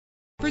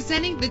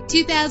Presenting the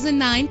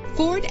 2009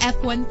 Ford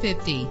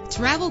F-150.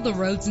 Travel the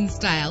roads in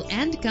style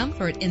and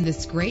comfort in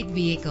this great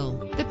vehicle.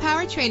 The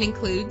powertrain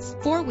includes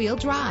four-wheel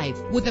drive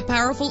with a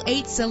powerful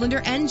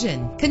 8-cylinder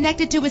engine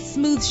connected to a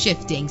smooth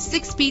shifting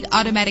 6-speed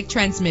automatic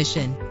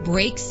transmission.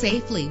 Brake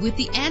safely with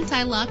the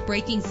anti-lock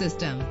braking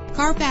system.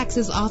 Carfax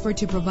is offered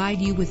to provide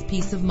you with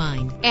peace of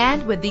mind.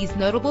 And with these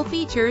notable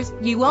features,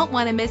 you won't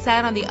want to miss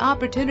out on the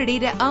opportunity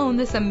to own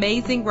this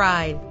amazing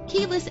ride.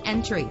 Keyless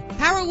entry,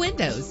 power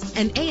windows,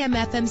 an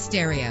AM/FM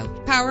stereo,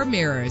 power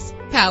mirrors,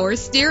 power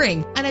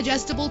steering, an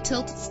adjustable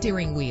tilt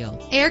steering wheel,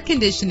 air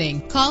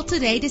conditioning. Call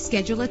today to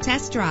schedule a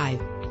test drive.